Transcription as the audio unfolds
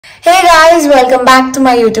Hey guys, welcome back to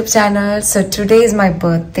my YouTube channel. So today is my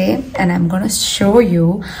birthday and I'm gonna show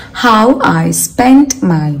you how I spent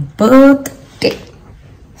my birthday.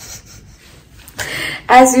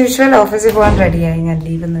 As usual, office is ready. I'm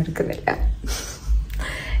leaving.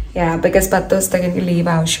 Yeah, because 10 days leave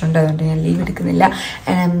I'm leave and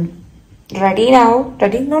I'm ready now.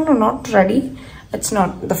 Ready? No, not ready. It's not.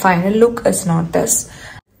 The final look is not this.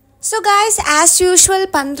 So guys, as usual,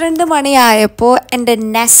 12 മണിയായപ്പോ എൻ്റെ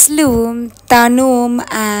നെസ്ലും തനുവും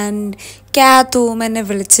and കാത്തും എന്നെ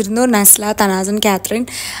വിളിച്ചിരുന്നു. Nestlé, തനാസൻ, Kathryn.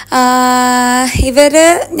 ഇവര്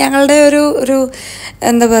ഞങ്ങളുടെ ഒരു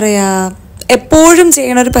എന്താ പറയുക, എപ്പോഴും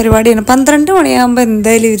ചെയ്യണ ഒരു പരിപാടിയാണ്. 12 മണിയാകുമ്പോൾ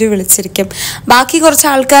എന്തായാലും ഇവർ വിളിച്ചിരിക്കും. ബാക്കി കുറച്ച്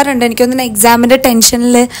ആൾക്കാരുണ്ട്, എനിക്കൊന്നും എക്സാമിൻ്റെ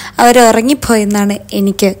ടെൻഷനിൽ അവർ ഇറങ്ങിപ്പോയെന്നാണ്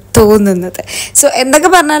എനിക്ക് തോന്നുന്നത്. സോ എന്തൊക്കെ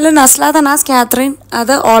പറഞ്ഞാലും നസ്ല, തനാസ്, കാത്രിൻ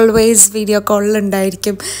അത് ഓൾവേസ് വീഡിയോ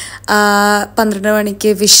കോളിലുണ്ടായിരിക്കും 12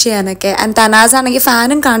 മണിക്ക് വിഷ് ചെയ്യാനൊക്കെ. ആൻഡ് തനാസ് ആണെങ്കിൽ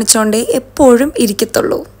ഫാനും കാണിച്ചോണ്ടേ എപ്പോഴും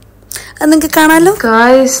ഇരിക്കത്തുള്ളൂ. അത് നിങ്ങൾക്ക് കാണാമല്ലോ.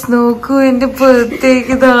 ഗായ്സ് നോക്കൂ, എൻ്റെ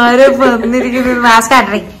പുറത്തേക്ക് ആരെ വന്നിരിക്കുന്നത്. മാസ്ക്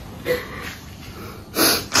കാട്രി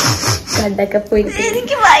കണ്ടൊക്കെ പോയി.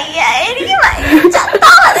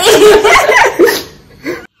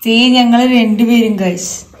 ഞങ്ങള് രണ്ടുപേരും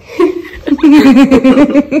ഗൈസ്.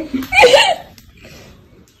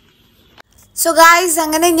 സോ ഗായ്സ്,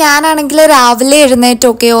 അങ്ങനെ ഞാനാണെങ്കിൽ രാവിലെ എഴുന്നേറ്റ്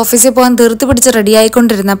ഓഫീസിൽ പോകാൻ തീർത്ത് പിടിച്ച് റെഡി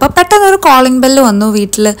ആയിക്കൊണ്ടിരുന്നത്. അപ്പോൾ പെട്ടെന്ന് ഒരു കോളിംഗ് ബെല്ല് വന്നു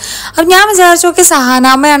വീട്ടിൽ. അപ്പം ഞാൻ വിചാരിച്ചു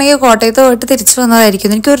സഹനാമ്മയാണെങ്കിൽ കോട്ടയത്ത് പോയിട്ട് തിരിച്ചു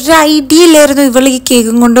വന്നതായിരിക്കും. എനിക്കൊരു ഐഡിയ ഇല്ലായിരുന്നു ഇവൾ ഈ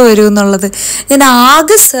കേക്കും കൊണ്ട് വരും എന്നുള്ളത്. ഞാൻ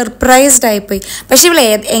ആകെ സർപ്രൈസ്ഡ് ആയിപ്പോയി. പക്ഷെ ഇവൾ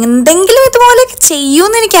എന്തെങ്കിലും ഇതുപോലെയൊക്കെ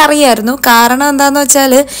ചെയ്യുമെന്ന് എനിക്കറിയായിരുന്നു. കാരണം എന്താണെന്ന്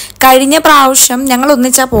വെച്ചാൽ കഴിഞ്ഞ പ്രാവശ്യം ഞങ്ങൾ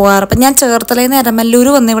ഒന്നിച്ചാൽ പോകാറ്. അപ്പം ഞാൻ ചേർത്തലയിൽ നിന്ന് എരമല്ലൂർ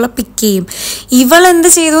വന്ന് ഇവളെ പിക്ക് ചെയ്യും. ഇവൾ എന്ത്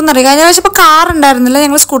ചെയ്തു എന്നറിയാം. കഴിഞ്ഞ പ്രാവശ്യം ഇപ്പോൾ കാർ ഉണ്ടായിരുന്നില്ല,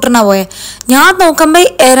 ഞങ്ങൾ സ്കൂട്ടറിനാണ് പോയത്. ഞാൻ നോക്കുമ്പോൾ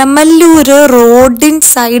എരമല്ലൂര് റോഡിൻ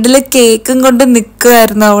സൈഡിൽ കേക്കും കൊണ്ട്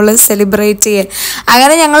നിൽക്കുമായിരുന്നു അവള് സെലിബ്രേറ്റ് ചെയ്യാൻ.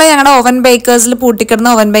 അങ്ങനെ ഞങ്ങളുടെ ഓവൻ ബേക്കേഴ്സിൽ പൂട്ടിക്കിടന്ന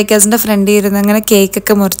ഓവൻ ബേക്കേഴ്സിന്റെ ഫ്രണ്ടിൽ ഇരുന്ന് അങ്ങനെ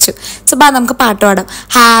കേക്കൊക്കെ മുറിച്ചു. സോ നമുക്ക് പാട്ട് പാടാം.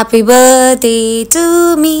 Happy birthday to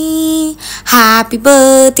me, happy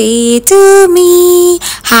birthday to me,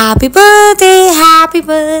 happy birthday, happy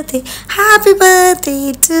birthday, happy birthday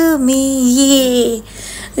to me.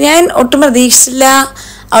 ഞാൻ ഒട്ടും പ്രതീക്ഷിച്ചില്ല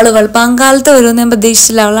അവള് വെളുപ്പാങ്കാലത്ത് വരുമെന്ന് ഞാൻ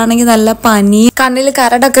പ്രതീക്ഷിച്ചില്ല. അവളാണെങ്കിൽ നല്ല പനി, കണ്ണിൽ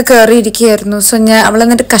കരടൊക്കെ കയറിയിരിക്കുകയായിരുന്നു. സോ അവൾ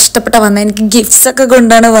എന്നിട്ട് കഷ്ടപ്പെട്ട വന്നത്. എനിക്ക് ഗിഫ്റ്റ്സ് ഒക്കെ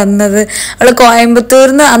കൊണ്ടാണ് വന്നത്. അവള്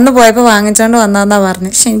കോയമ്പത്തൂരിന്ന് അന്ന് പോയപ്പോൾ വാങ്ങിച്ചോണ്ട് വന്നതെന്നാ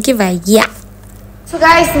പറഞ്ഞു. പക്ഷെ എനിക്ക് വയ്യ. സോ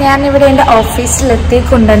ഗൈസ്, ഞാനിവിടെ എൻ്റെ ഓഫീസിലെത്തി.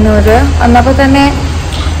 കൊണ്ടുവന്നൂര് വന്നപ്പോൾ തന്നെ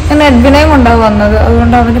ഞാൻ എഡ്വിനെയും കൊണ്ടാണ് വന്നത്.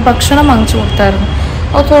 അതുകൊണ്ട് അവന് ഭക്ഷണം വാങ്ങിച്ചു കൊടുത്തായിരുന്നു.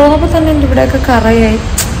 അത് തോന്നുമ്പോൾ തന്നെ എൻ്റെ ഇവിടെയൊക്കെ കറയായി.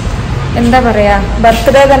 എന്താ പറയാ,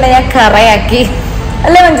 ബർത്ത്ഡേ തന്നെ ഞാൻ കറയാക്കി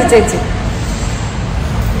അല്ലേ മഞ്ജു ചേച്ചി?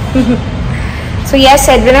 സോ യെസ്,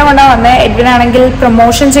 എഡ്വിനെ കൊണ്ടാണ് വന്നത്. എഡ്വിനാണെങ്കിൽ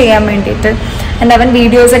പ്രൊമോഷൻ ചെയ്യാൻ വേണ്ടിയിട്ട് എൻ്റെ അവൻ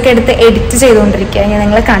വീഡിയോസൊക്കെ എടുത്ത് എഡിറ്റ് ചെയ്തുകൊണ്ടിരിക്കുക. ഞാൻ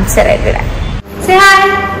നിങ്ങളെ കാണിച്ചു തരാം എഡ്വിനെ.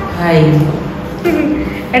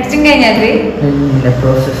 എഡിറ്റിംഗ് കഴിഞ്ഞാൽ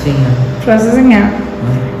പ്രോസസ്സിംഗ് ആണ്.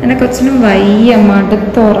 എൻ്റെ കൊച്ചിനും വയ്യ,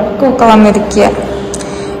 മടുത്ത് ഉറക്കമൊക്കെ വന്നിരിക്കുക.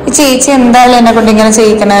 ഈ ചേച്ചി എന്തായാലും എന്നെ കൊണ്ട് ഇങ്ങനെ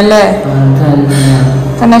ചെയ്യിക്കണം അല്ലേ?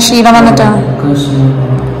 തന്നെ ക്ഷീണം വന്നിട്ടാണ്.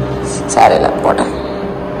 സാരമില്ല, പോട്ടെ.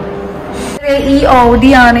 ഈ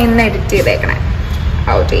ഓഡിയാണ് ഇന്ന് എഡിറ്റ് ചെയ്തേക്കണേ.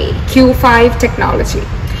 ഓഡി Q5 ടെക്നോളജി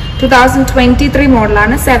 2023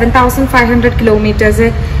 മോഡലാണ്. 7500 കിലോമീറ്റേഴ്സ്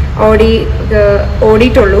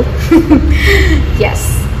ഓടിയിട്ടുള്ളൂ. യെസ്.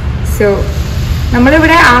 സോ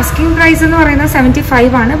നമ്മളിവിടെ ആസ്കിംഗ് പ്രൈസ് എന്ന് പറയുന്നത്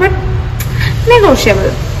 75 ആണ്. ബട്ട് നെഗോഷ്യബിൾ,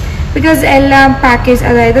 ബിക്കോസ് എല്ലാ പാക്കേജ്,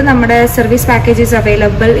 അതായത് നമ്മുടെ service packages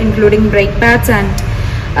available including break pads and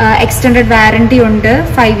extended warranty ഉണ്ട്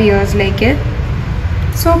 5 ഇയേഴ്സിലേക്ക്.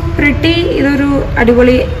 സോ പ്രിറ്റി ഇതൊരു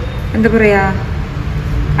അടിപൊളി, എന്താ പറയുക,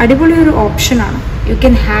 അടിപൊളി ഒരു ഓപ്ഷനാണ്. You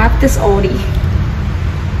can have this Audi.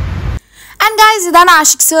 And guys, ഇതാണ്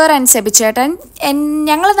ആഷിഖ് സർ ആൻഡ് സെബി ചേട്ടൻ.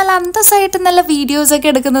 ഞങ്ങൾ നല്ല അന്തസ്സായിട്ട് നല്ല വീഡിയോസൊക്കെ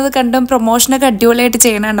എടുക്കുന്നത് കണ്ടും പ്രൊമോഷനൊക്കെ അടിപൊളിയായിട്ട്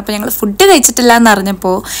ചെയ്യണുണ്ട്. അപ്പോൾ ഞങ്ങൾ ഫുഡ് കഴിച്ചിട്ടില്ല എന്ന്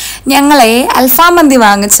അറിഞ്ഞപ്പോൾ ഞങ്ങളെ അൽഫാം മന്തി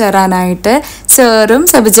വാങ്ങിച്ചു തരാനായിട്ട് സാറും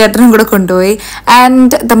സെബി ചേട്ടനും കൂടെ കൊണ്ടുപോയി.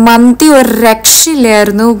 ആൻഡ് ദ മന്തി ഒരു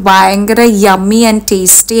രക്ഷയില്ലായിരുന്നു. ഭയങ്കര യമ്മി ആൻഡ്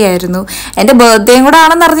ടേസ്റ്റി ആയിരുന്നു. എൻ്റെ ബർത്ത്ഡേയും കൂടെ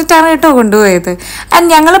ആണെന്ന് അറിഞ്ഞിട്ടാണ് കേട്ടോ കൊണ്ടുപോയത്. ആൻഡ്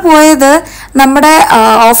ഞങ്ങൾ പോയത് നമ്മുടെ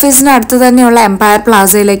ഓഫീസിനടുത്ത് തന്നെയുള്ള എംപയർ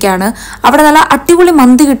പ്ലാസയിലേക്കാണ്. അവിടെ നല്ല അടിപൊളി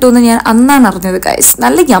മന്തി കിട്ടുമെന്ന് ഞാൻ അന്നാണ് അറിഞ്ഞത് ഗൈസ്.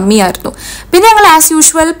 നല്ല യമ്മി ആയിരുന്നു. പിന്നെ ഞങ്ങൾ ആസ്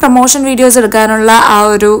യൂഷ്വൽ പ്രൊമോഷൻ വീഡിയോസ് എടുക്കാനുള്ള ആ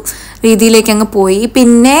ഒരു രീതിയിലേക്ക് അങ്ങ് പോയി.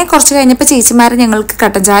 പിന്നെ കുറച്ച് കഴിഞ്ഞപ്പോൾ ചേച്ചിമാർ ഞങ്ങൾക്ക്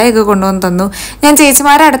കട്ടൻ ചായ ഒക്കെ കൊണ്ടുവന്ന് തന്നു. ഞാൻ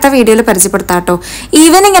ചേച്ചിമാരെ അടുത്ത വീഡിയോയിൽ പരിചയപ്പെടുത്താം കേട്ടോ.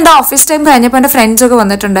 ഈവനിങ് എൻ്റെ ഓഫീസ് ടൈം കഴിഞ്ഞപ്പോൾ എൻ്റെ ഫ്രണ്ട്സൊക്കെ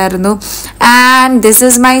വന്നിട്ടുണ്ടായിരുന്നു. And this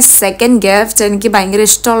is my second gift. എനിക്ക് ഭയങ്കര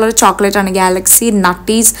ഇഷ്ടമുള്ളൊരു ചോക്ലേറ്റാണ് ഗാലക്സി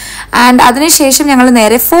നട്ടീസ്. ആൻഡ് അതിനുശേഷം ഞങ്ങൾ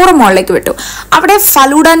നേരെ ഫോറം മോളിലേക്ക് വിട്ടു. അവിടെ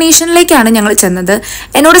ഫലൂഡ നേഷനിലേക്കാണ് ഞങ്ങൾ ചെന്നത്.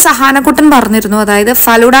 എന്നോട് സഹാനക്കുട്ടൻ പറഞ്ഞിരുന്നു, അതായത്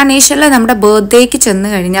ഫലൂഡ നേഷനിൽ നമ്മുടെ ബർത്ത്ഡേക്ക് ചെന്ന്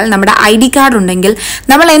കഴിഞ്ഞാൽ നമ്മുടെ ID കാർഡ് ഉണ്ടെങ്കിൽ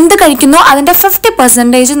നമ്മൾ എന്ത് കഴിക്കുന്നോ അതിൻ്റെ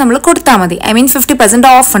 50% നമ്മൾ കൊടുത്താൽ മതി. ഐ മീൻ 50%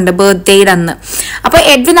 ഓഫ് ഉണ്ട് ബർത്ത്ഡേയുടെ അന്ന്. അപ്പോൾ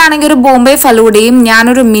എഡ്വിൻ ആണെങ്കിൽ ഒരു ബോംബെ ഫലൂഡയും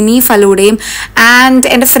ഞാനൊരു മിനി ഫലൂഡയും ആൻഡ്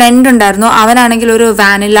എൻ്റെ ഫ്രണ്ട് ഉണ്ടായിരുന്നു, അവനാണെങ്കിൽ ഒരു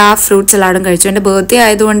വാനില ഫ്രൂട്ട് സലാഡും കഴിച്ചു. എൻ്റെ ബർത്ത്ഡേ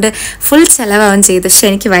ആയതുകൊണ്ട് ഫുൾ ചിലവ് അവൻ ചെയ്തു. പക്ഷെ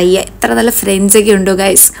എനിക്ക് വയ്യ. എത്ര നല്ല ഫ്രണ്ട്സൊക്കെ ഉണ്ടോ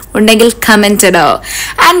ഗൈസ്? ഉണ്ടെങ്കിൽ കമൻറ്റ് ഇടോ.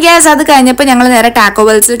 ആൻഡ് ഗ്യാസ് അത് കഴിഞ്ഞപ്പോൾ ഞങ്ങൾ നേരെ ടാക്കോ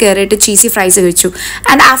ബെൽസിൽ കയറിയിട്ട് ചീസി ഫ്രൈസ് കഴിച്ചു.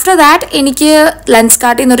 ആൻഡ് ആഫ്റ്റർ ദാറ്റ് എനിക്ക് ലഞ്ച്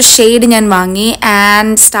കാർട്ടിൽ നിന്നൊരു ഷെയ്ഡ് ഞാൻ വാങ്ങി.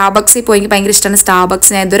 ആൻഡ് സ്റ്റാർബക്സിൽ പോയി. എനിക്ക് ഭയങ്കര ഇഷ്ടമാണ്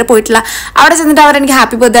സ്റ്റാർബക്സ്. ഞാൻ ഇതുവരെ പോയിട്ടില്ല. അവിടെ ചെന്നിട്ട് അവർ എനിക്ക്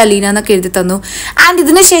ഹാപ്പി ബർത്ത്ഡേ അലീന എന്നൊക്കെ എഴുതി തന്നു. ആൻഡ്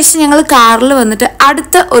ഇതിന് ശേഷം ഞങ്ങൾ കാറിൽ വന്നിട്ട്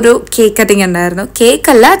അടുത്ത ഒരു കേക്ക് കട്ടിങ് ഉണ്ടായിരുന്നു.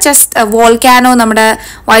 കേക്കല്ല, ജസ്റ്റ് വോൾക്കാനോ, നമ്മുടെ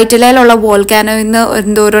വൈറ്റിലയിലുള്ള വോൾക്കാനോയിൽ നിന്ന്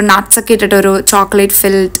എന്തോ ഒരു നട്ട്സ് ഒക്കെ ഇട്ടിട്ട് ഒരു ചോക്ലേറ്റ്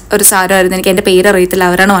ഫിൽഡ് ഒരു സാധനമായിരുന്നു. എനിക്ക് എൻ്റെ പേര് അറിയത്തില്ല,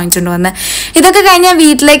 അവരാണ് വാങ്ങിച്ചുകൊണ്ട് വന്നത്. ഇതൊക്കെ കഴിഞ്ഞാൽ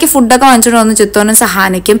വീട്ടിലേക്ക് ഫുഡൊക്കെ വാങ്ങിച്ചുകൊണ്ട് വന്നു ചിത്തോനും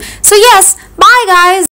സഹാനിക്കും. So yes, bye guys.